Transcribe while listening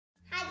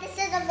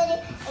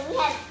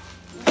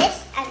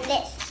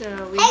this.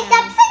 So we It's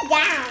have... upside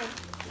down.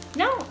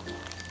 No.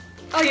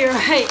 Oh, you're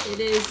right. It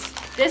is.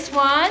 This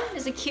one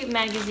is a cute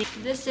magazine.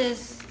 This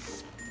is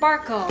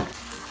Sparkle.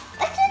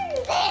 What's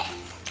in this?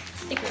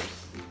 Stickers.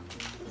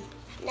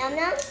 Num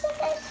num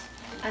stickers?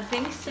 I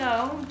think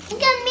so.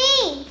 Look at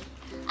me.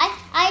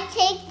 I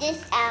take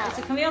this out.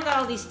 So Camille got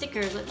all these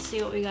stickers. Let's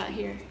see what we got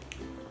here.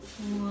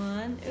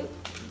 One. Oh,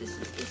 this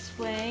is this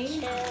way.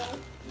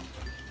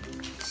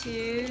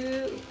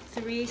 2,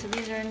 3. So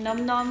these are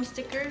Num Nom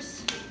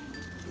stickers.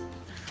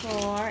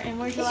 4. And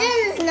where's your last?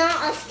 This is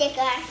not a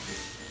sticker.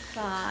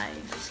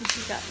 5. So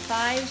she's got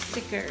 5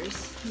 stickers.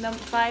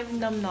 5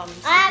 Num Nom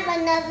stickers. I have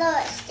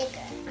another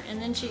sticker.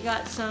 And then she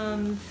got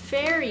some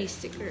fairy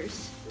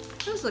stickers.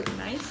 Those look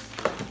nice.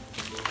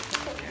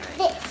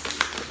 This.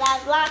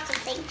 Got lots of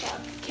things.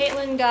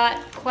 Kaitlyn got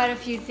quite a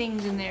few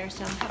things in there,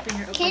 so I'm helping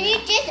her open Can it. you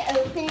just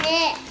open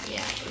it?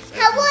 Yeah.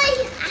 How will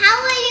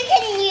you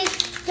can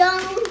use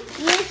don't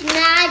use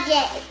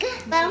magic?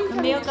 So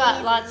Camille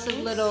got lots of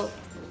little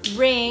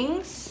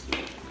rings.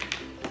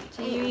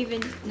 Do you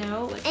even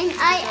know? And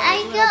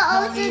I got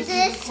also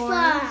this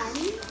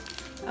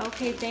one.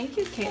 Okay, thank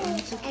you, Kaitlyn.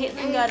 So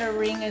Kaitlyn got a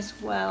ring as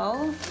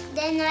well.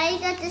 Then I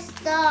got the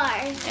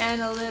stars.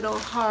 And a little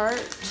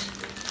heart.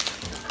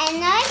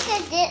 And I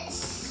got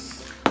this.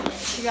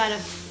 She got a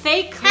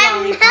fake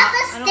Another lollipop. I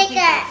don't think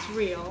sticker. that's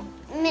real.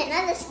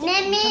 Another sticker.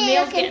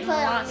 Camille's getting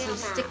lots of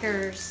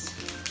stickers.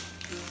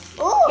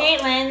 Ooh,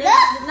 Caitlin, this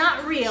look. is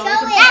not real. Show You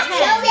can it.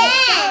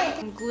 pretend. Show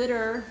And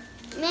glitter.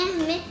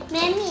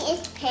 Mammy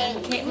is pink.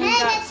 And Caitlin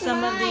got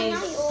some of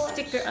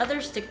these other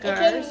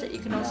stickers that you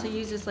can also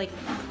use as like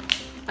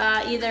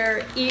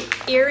either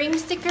earring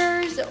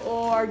stickers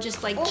or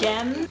just like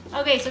gems.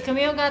 Okay, so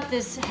Camille got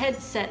this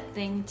headset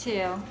thing too.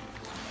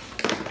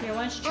 Here,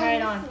 why don't you try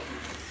it on?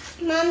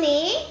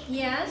 Mommy,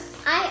 Yes.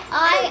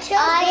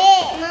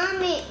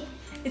 Mommy.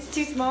 It's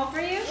too small for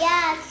you?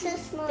 Yeah, it's so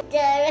small. Can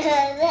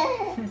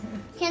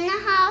I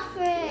have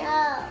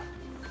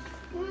it?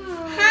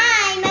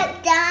 Hi,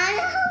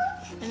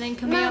 McDonald's. And then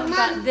Camille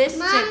got this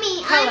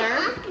Mommy, color.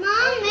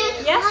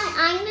 Mommy, Yes?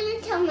 I'm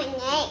gonna tell my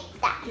name.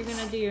 You're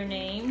gonna do your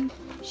name.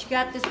 She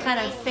got this kind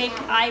of fake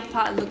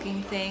iPod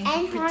looking thing.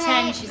 And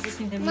Pretend she's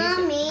listening to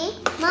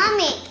music.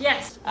 Mommy.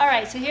 Yes. All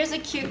right. So here's a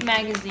cute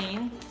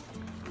magazine.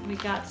 We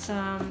got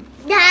some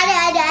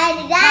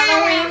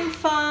coloring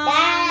fun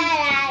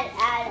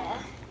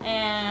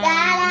and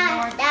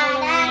more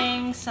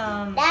coloring,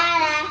 some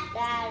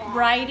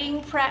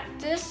writing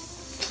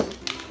practice,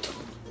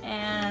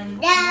 and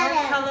more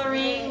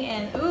coloring,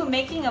 and ooh,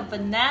 making a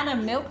banana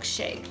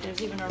milkshake.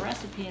 There's even a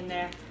recipe in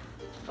there.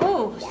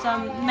 Ooh,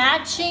 some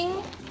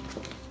matching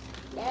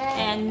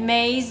and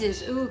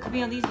mazes. Ooh,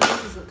 Camille, these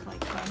mazes look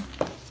like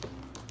fun.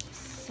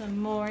 Some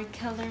more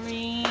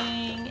coloring,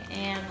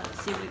 and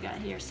let's see what we got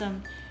here.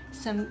 Some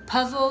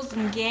puzzles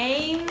and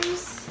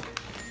games.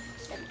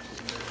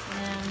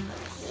 And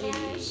let's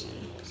see.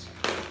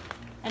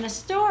 And a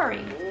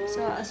story.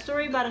 So a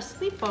story about a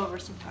sleepover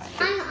surprise.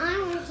 I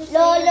want to say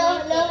Lolo.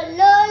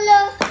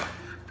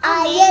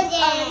 I am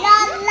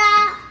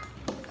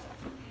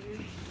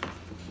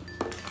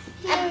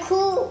la. I'm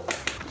cool.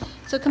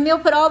 So Camille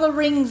put all the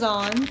rings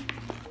on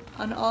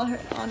all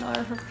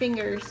her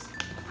fingers.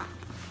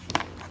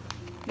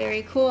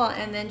 Very cool.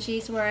 And then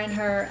she's wearing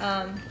her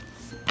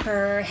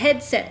her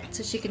headset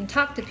so she can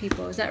talk to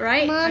people. Is that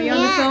right? Are you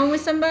on the phone with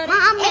somebody?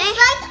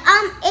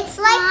 It's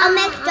like a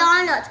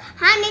McDonald's.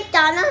 Hi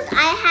McDonald's,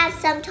 I have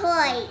some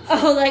toys.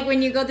 Oh, like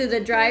when you go through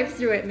the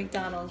drive-through at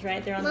McDonald's,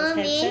 right? They're on those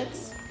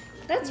headsets.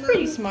 That's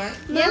pretty smart.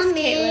 Yes,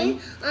 Caitlin.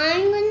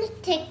 I'm gonna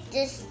take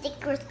the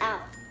stickers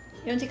out.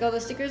 You want to take all the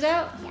stickers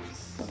out?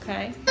 Yes.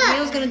 Okay.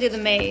 Camille's gonna do the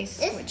maze.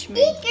 Which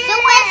maze? So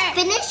what's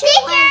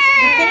finishing?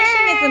 The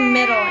finishing is the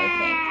middle, I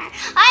think.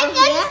 I got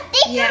the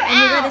sticker Yeah, and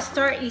you out. gotta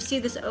start. You see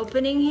this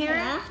opening here?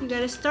 Yeah. You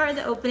gotta start at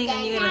the opening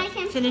and you Then I gotta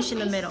can finish in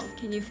the finish. middle.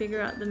 Can you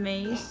figure out the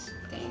maze?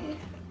 There.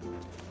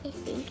 I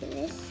think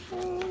this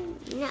one.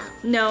 No,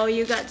 No,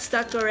 you got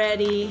stuck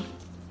already.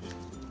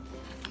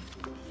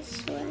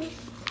 this one.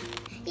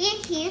 Yeah,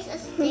 here's a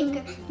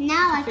sticker.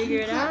 Now I can Figure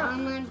it put out.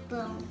 on my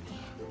bone.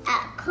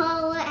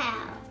 Call it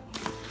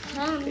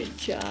out. Good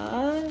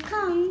job.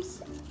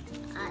 Comes.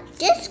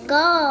 Just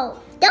go.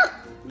 Don't.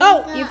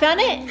 Oh, you found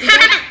it?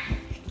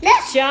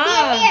 Good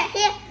job.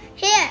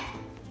 Here.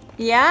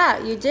 Yeah,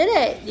 you did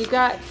it. You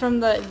got from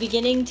the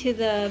beginning to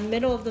the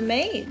middle of the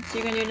maze.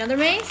 You're gonna do another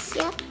maze?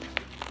 Yep.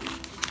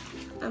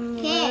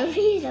 Okay.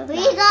 We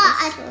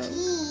got a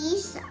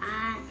piece.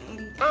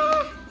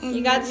 And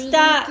You got we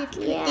stuck. need to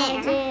put Yeah,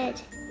 I there.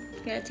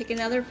 You gotta take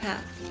another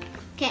path.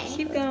 Okay.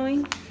 Keep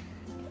going.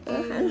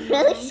 I'm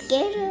really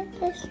scared of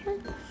this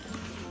one.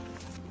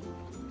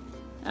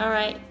 All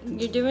right,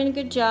 you're doing a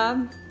good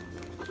job.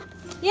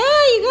 Yeah,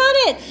 you got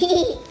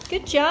it.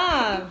 Good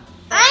job.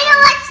 I know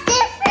what's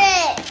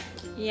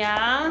different.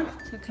 Yeah.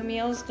 So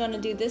Camille's gonna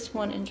do this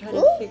one and try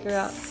to figure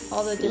out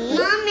all the different.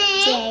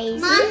 Mommy,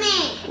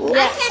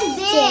 Yes. I can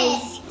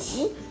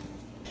this.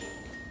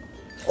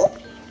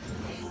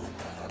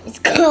 It's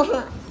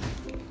gone.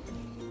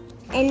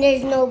 And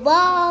there's no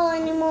ball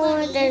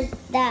anymore. There's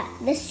that.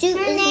 The suit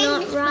is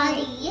not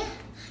right. Buddy.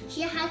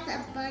 She has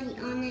a bunny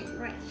on it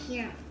right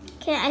here.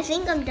 Okay, I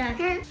think I'm done.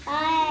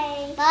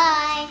 Bye.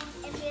 Bye.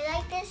 If you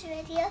like this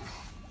video,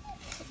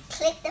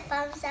 click the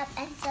thumbs up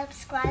and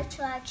subscribe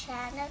to our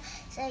channel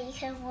so you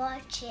can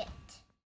watch it.